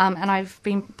 And I've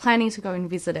been planning to go and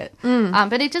visit it.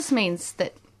 But it just means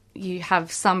that you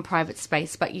have some private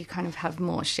space, but you kind of have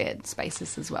more shared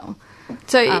spaces as well.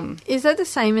 So is that the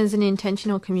same as an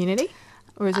intentional community,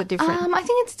 or is it different? I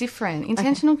think it's different.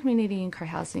 Intentional community and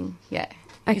co-housing,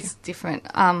 it's different.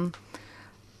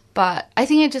 But I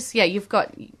think it just, you've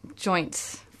got joint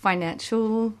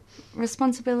financial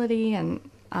responsibility and,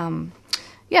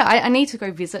 I need to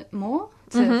go visit more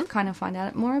to kind of find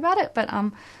out more about it. But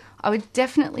I would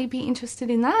definitely be interested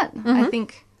in that. I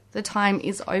think the time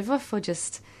is over for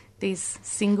just these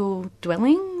single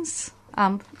dwellings.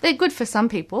 They're good for some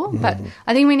people, but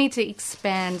I think we need to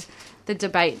expand the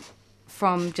debate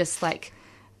from just like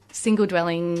single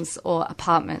dwellings or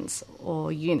apartments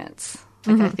or units.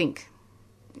 I think,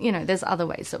 there's other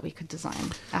ways that we could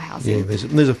design our housing. Yeah,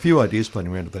 there's a few ideas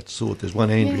floating around of that sort. There's one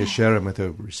Andrea Sharon with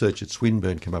her research at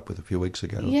Swinburne came up with a few weeks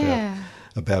ago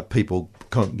about people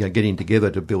getting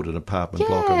together to build an apartment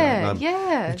block.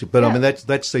 But I mean,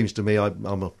 that seems to me,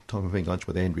 I'm having lunch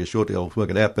with Andrea shortly, I'll work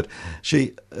it out, but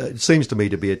it seems to me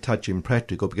to be a touch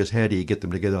impractical, because how do you get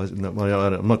them together?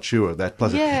 I'm not sure of that.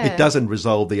 Plus, it doesn't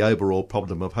resolve the overall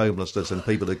problem of homelessness and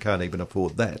people who can't even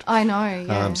afford that. I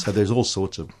know, so there's all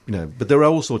sorts of, but there are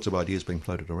all sorts of ideas being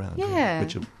floated around.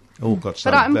 Which have all got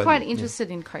some But I'm value. quite interested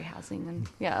in co-housing, and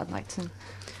I'd like to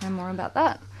know more about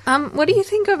that. What do you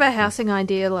think of a housing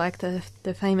idea like the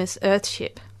famous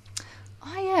Earthship?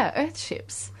 Oh, yeah,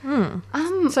 Earthships.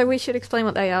 So we should explain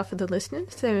what they are for the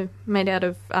listeners. They're made out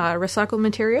of recycled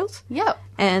materials. Yep.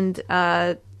 And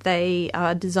they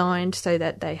are designed so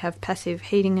that they have passive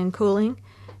heating and cooling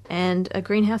and a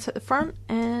greenhouse at the front.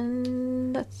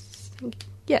 And that's,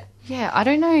 Yeah, I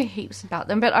don't know heaps about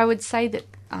them, but I would say that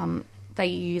they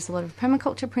use a lot of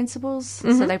permaculture principles,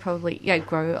 so they probably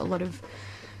grow a lot of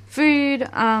food.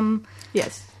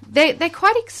 Yes. They're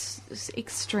quite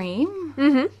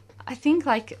extreme. I think,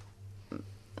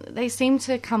 they seem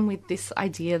to come with this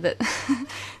idea that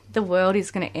the world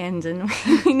is going to end and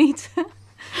we need to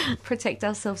protect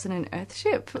ourselves in an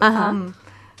Earthship,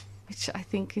 which I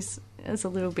think is a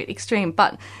little bit extreme.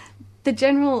 But the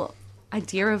general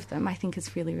idea of them, I think,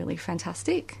 is really, really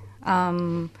fantastic.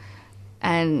 But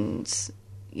I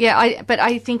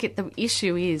think the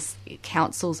issue is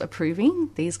councils approving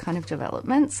these kind of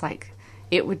developments.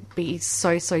 It would be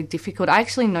so difficult. I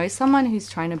actually know someone who's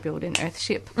trying to build an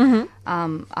Earthship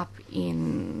up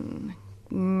in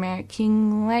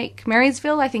King Lake,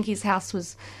 Marysville. I think his house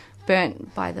was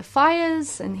burnt by the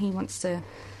fires, and he wants to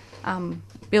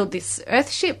build this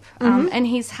Earthship. And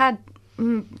he's had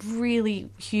really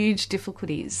huge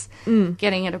difficulties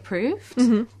getting it approved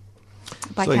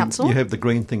by council. You have the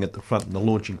green thing at the front and the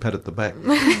launching pad at the back.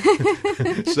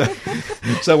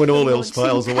 so when all else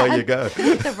fails, away you go.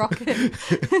 The rocket,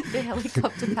 the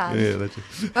helicopter pad. Yeah, that's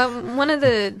it. One of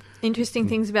the interesting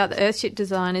things about the Earthship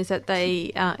design is that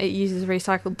it uses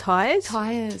recycled tyres.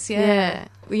 Tyres, yeah.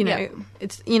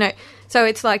 It's so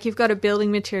it's like you've got a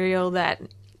building material that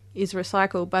is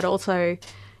recycled, but also,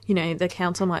 the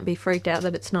council might be freaked out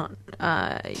that it's not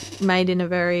made in a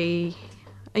very,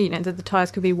 that the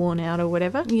tyres could be worn out or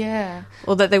whatever. Yeah.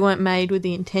 Or that they weren't made with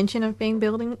the intention of being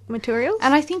building materials.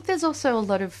 And I think there's also a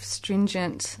lot of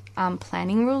stringent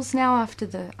planning rules now after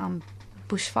the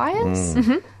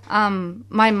bushfires.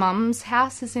 My mum's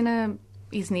house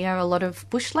is near a lot of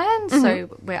bushland, so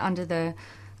we're under the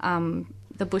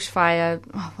bushfire,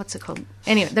 what's it called?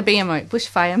 Anyway, the BMO,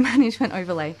 Bushfire Management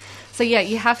Overlay. So,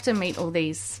 you have to meet all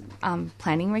these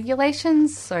planning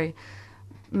regulations. So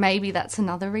maybe that's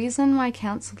another reason why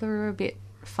council are a bit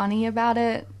funny about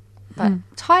it. But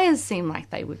tyres seem like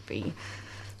they would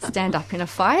stand up in a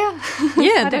fire.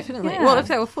 Yeah, definitely. Well, if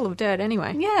they were full of dirt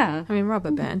anyway. Yeah. I mean,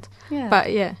 rubber band. Yeah. But,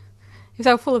 if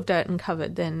they were full of dirt and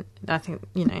covered, then I think,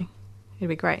 it'd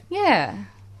be great. Yeah.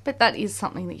 But that is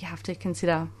something that you have to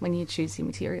consider when you choose your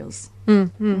materials. All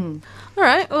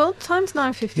right, well, time's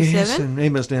 9:57. Yes, and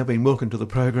Emma's now been welcomed to the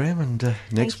program, and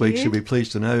next week you. she'll be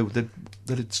pleased to know that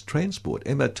it's transport.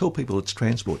 Emma, tell people it's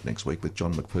transport next week with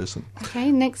John McPherson.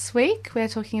 Okay, next week we're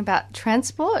talking about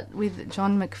transport with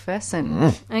John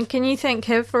McPherson. And can you thank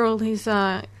Kev for all his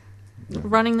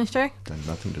running the show? Done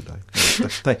nothing today.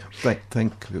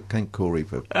 Thank Corey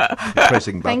for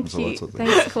pressing buttons. Thank you. Sort of thing.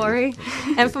 Thanks, Corey.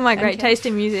 And for my great taste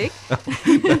in music.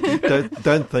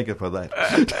 Don't thank her for that.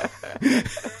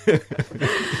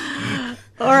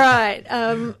 All right.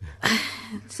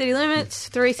 City limits,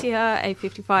 3CR,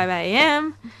 8:55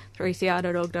 a.m,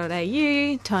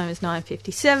 3cr.org.au. Time is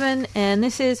 9:57, and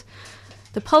this is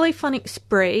the Polyphonic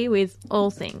Spree with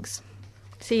All Things.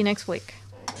 See you next week.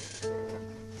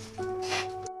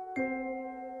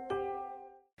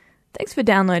 Thanks for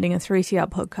downloading a 3CR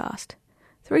podcast.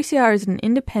 3CR is an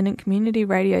independent community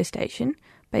radio station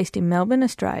based in Melbourne,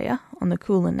 Australia, on the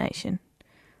Kulin Nation.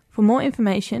 For more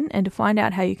information and to find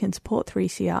out how you can support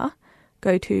 3CR,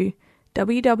 go to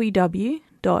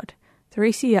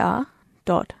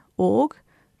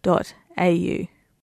www.3cr.org.au.